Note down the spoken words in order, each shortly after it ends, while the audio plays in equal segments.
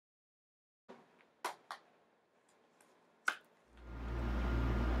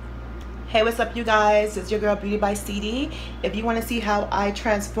Hey, what's up you guys? It's your girl Beauty by CD. If you want to see how I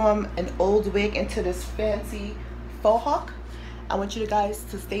transform an old wig into this fancy faux hawk, I want you guys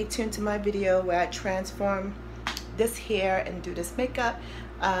to stay tuned to my video where I transform this hair and do this makeup.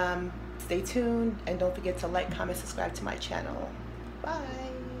 Stay tuned and don't forget to like, comment, subscribe to my channel. Bye.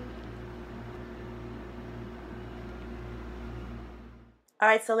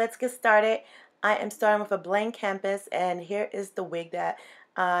 Alright, so let's get started. I am starting with a blank canvas, and here is the wig that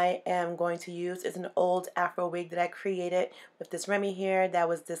I am going to use. It's an old afro wig that I created with this Remy here. That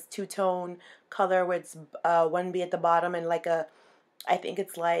was this two-tone color where it's 1B at the bottom and like a, I think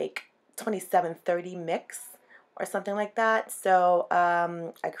it's like 2730 mix or something like that. So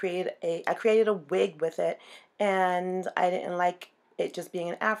I created a wig with it, and I didn't like it just being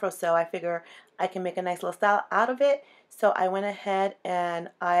an afro, so I figure I can make a nice little style out of it. So I went ahead and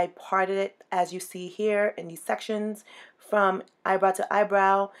I parted it as you see here in these sections from eyebrow to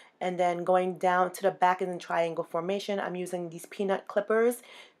eyebrow, and then going down to the back in triangle formation. I'm using these peanut clippers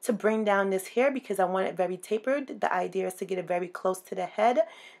to bring down this hair because I want it very tapered. The idea is to get it very close to the head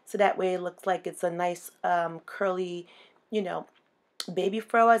so that way it looks like it's a nice curly, you know, baby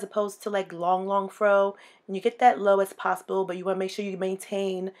fro as opposed to like long fro, and you get that low as possible, but you want to make sure you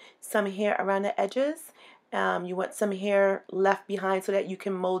maintain some hair around the edges. You want some hair left behind so that you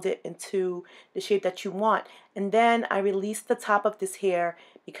can mold it into the shape that you want. And then I release the top of this hair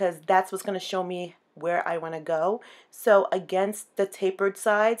because that's what's going to show me where I want to go. So against the tapered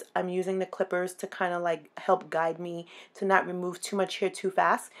sides, I'm using the clippers to kind of like help guide me to not remove too much hair too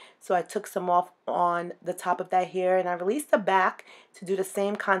fast. So I took some off on the top of that hair, and I released the back to do the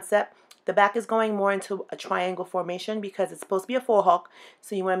same concept. The back is going more into a triangle formation because it's supposed to be a Fohawk,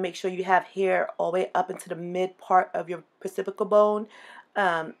 so you want to make sure you have hair all the way up into the mid part of your occipital bone.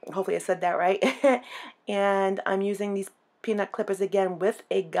 Hopefully I said that right. And I'm using these peanut clippers again with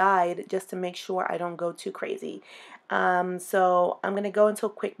a guide just to make sure I don't go too crazy. So I'm going to go into a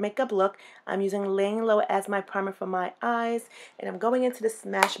quick makeup look. I'm using Laying Low as my primer for my eyes, and I'm going into the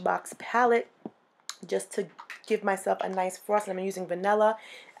Smashbox palette just to give myself a nice frost. I'm using vanilla.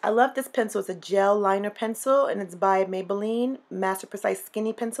 I love this pencil. It's a gel liner pencil, and it's by Maybelline Master Precise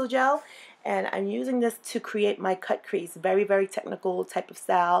Skinny Pencil Gel. And I'm using this to create my cut crease. Very, very technical type of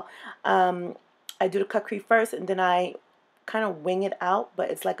style. I do the cut crease first, and then I kind of wing it out,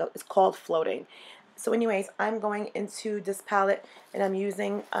 but it's like it's called floating. So anyways, I'm going into this palette, and I'm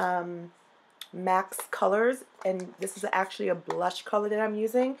using Max colors, and this is actually a blush color that I'm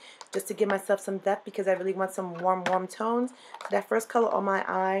using just to give myself some depth because I really want some warm tones. So that first color on my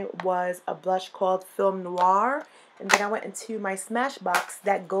eye was a blush called Film Noir, and then I went into my Smashbox.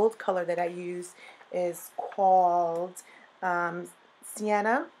 That gold color that I use is called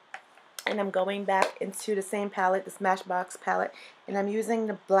Sienna, and I'm going back into the same palette, the Smashbox palette, and I'm using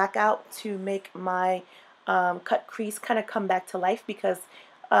the blackout to make my cut crease kind of come back to life because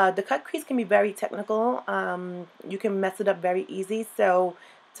the cut crease can be very technical. You can mess it up very easy. So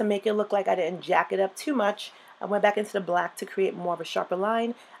to make it look like I didn't jack it up too much, I went back into the black to create more of a sharper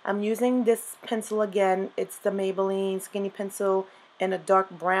line. I'm using this pencil again. It's the Maybelline Skinny Pencil in a dark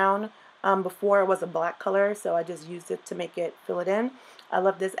brown. Before it was a black color, so I just used it to make it fill it in. I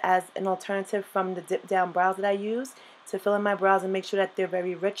love this as an alternative from the dip down brows that I use to fill in my brows and make sure that they're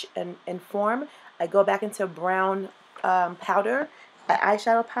very rich and in form. I go back into brown powder,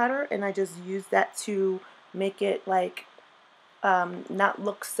 eyeshadow powder, and I just use that to make it like not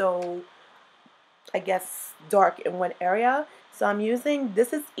look so, I guess, dark in one area. So I'm using,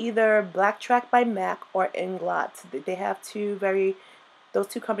 this is either Black Track by MAC or Ingot. They have those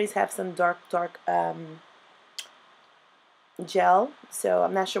two companies have some dark gel, so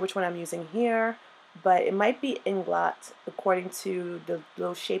I'm not sure which one I'm using here, but it might be Ingot according to the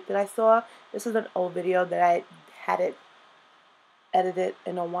little shape that I saw. This is an old video that I hadn't edited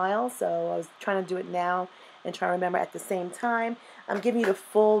in a while, so I was trying to do it now and try to remember at the same time. I'm giving you the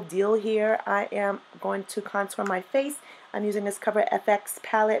full deal here. I am going to contour my face. I'm using this Cover FX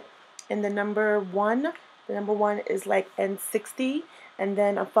palette in the number 1. The number 1 is like N60, and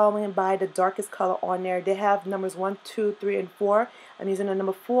then I'm following it by the darkest color on there. They have numbers 1, 2, 3, and 4. I'm using the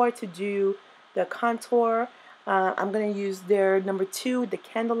number 4 to do the contour. I'm going to use their number 2, the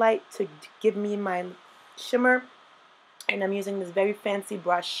Candlelight, to give me my shimmer. And I'm using this very fancy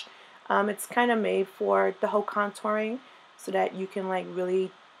brush. It's kind of made for the whole contouring so that you can like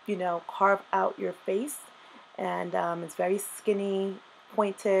really, you know, carve out your face. And it's very skinny,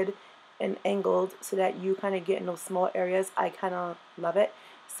 pointed, and angled so that you kind of get in those small areas. I kind of love it.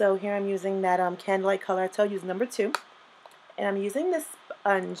 So here I'm using that Candlelight color I told you is number 2. And I'm using this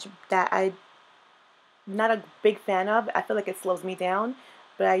sponge that I'm not a big fan of. I feel like it slows me down.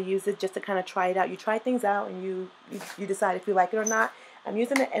 but I use it just to kind of try it out. You try things out and you decide if you like it or not. I'm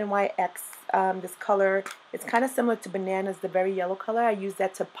using the NYX, this color. It's kind of similar to Bananas, the very yellow color. I use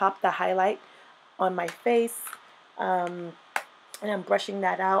that to pop the highlight on my face. And I'm brushing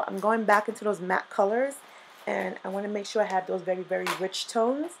that out. I'm going back into those matte colors, and I want to make sure I have those very, very rich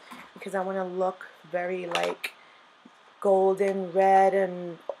tones because I want to look very like golden red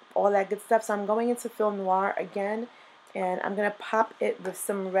and all that good stuff. So I'm going into Film Noir again, and I'm going to pop it with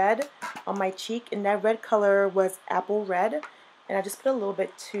some red on my cheek, and that red color was apple red, and I just put a little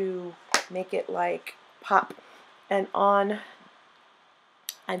bit to make it like pop. And for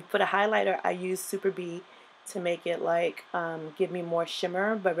the highlighter I used Super B to make it like give me more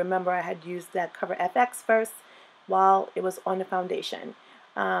shimmer, but remember I had used that Cover FX first while it was on the foundation.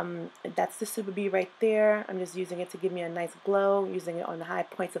 That's the Super B right there. I'm just using it to give me a nice glow, using it on the high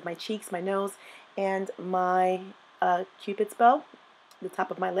points of my cheeks, my nose, and my Cupid's bow, the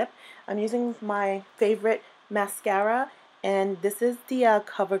top of my lip. I'm using my favorite mascara, and this is the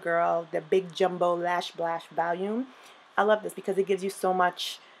CoverGirl, the Big Jumbo Lash Blast Volume. I love this because it gives you so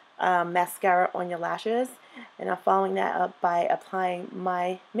much mascara on your lashes, and I'm following that up by applying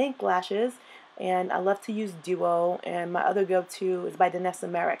my mink lashes. And I love to use Duo, and my other go-to is by Danessa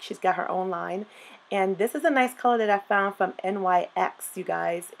Merrick. She's got her own line, and this is a nice color that I found from NYX, you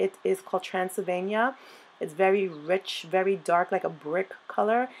guys. It is called Transylvania. It's very rich, very dark, like a brick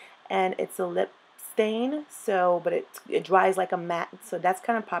color, and it's a lip stain, so but it dries like a matte. So that's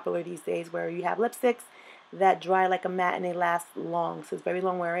kind of popular these days, where you have lipsticks that dry like a matte and they last long, so it's very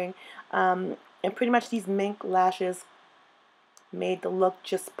long wearing. And pretty much these mink lashes made the look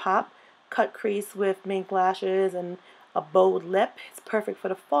just pop. Cut crease with mink lashes and a bold lip. It's perfect for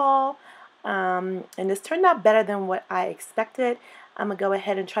the fall. And this turned out better than what I expected. I'm going to go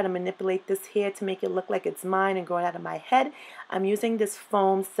ahead and try to manipulate this hair to make it look like it's mine and growing out of my head. I'm using this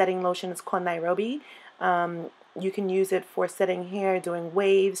foam setting lotion. It's called Nairobi. You can use it for setting hair, doing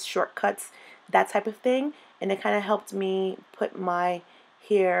waves, shortcuts, that type of thing. And it kind of helped me put my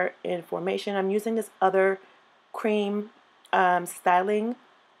hair in formation. I'm using this other cream styling.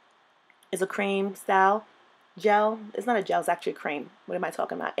 Is a cream style gel. It's not a gel, it's actually a cream. What am I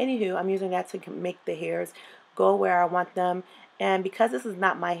talking about? Anywho, I'm using that to make the hairs go where I want them. And because this is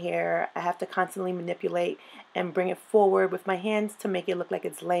not my hair, I have to constantly manipulate and bring it forward with my hands to make it look like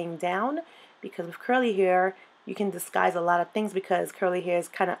it's laying down. Because with curly hair, you can disguise a lot of things because curly hair is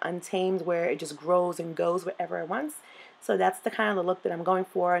kind of untamed, where it just grows and goes wherever it wants. So that's the kind of the look that I'm going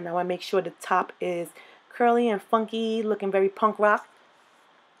for. And I want to make sure the top is curly and funky, looking very punk rock.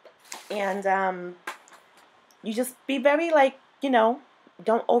 And you just be very, like, you know,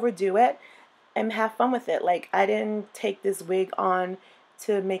 don't overdo it and have fun with it. Like, I didn't take this wig on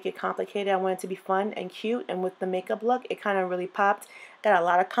to make it complicated. I wanted it to be fun and cute, and with the makeup look, it kind of really popped. Got a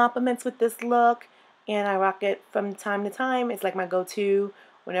lot of compliments with this look, and I rock it from time to time. It's like my go-to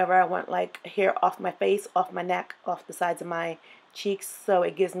whenever I want like hair off my face, off my neck, off the sides of my cheeks, so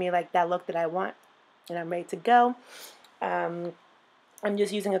it gives me like that look that I want, and I'm ready to go. I'm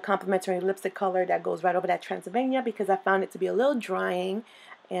just using a complementary lipstick color that goes right over that Transylvania because I found it to be a little drying,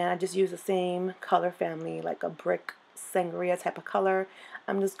 and I just use the same color family, like a brick sangria type of color.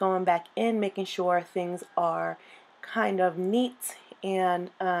 I'm just going back in, making sure things are kind of neat and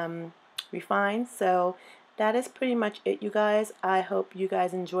refined. So that is pretty much it, you guys. I hope you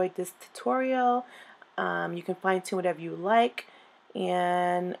guys enjoyed this tutorial. You can fine tune whatever you like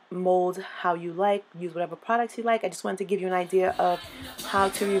and mold how you like, use whatever products you like. I just wanted to give you an idea of how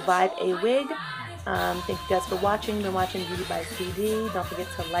to revive a wig. Thank you guys for watching. You've been watching Beauty by CD. Don't forget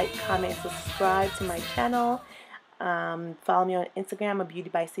to like, comment, and subscribe to my channel. Follow me on Instagram at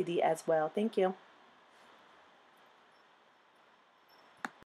BeautybyCD as well. Thank you.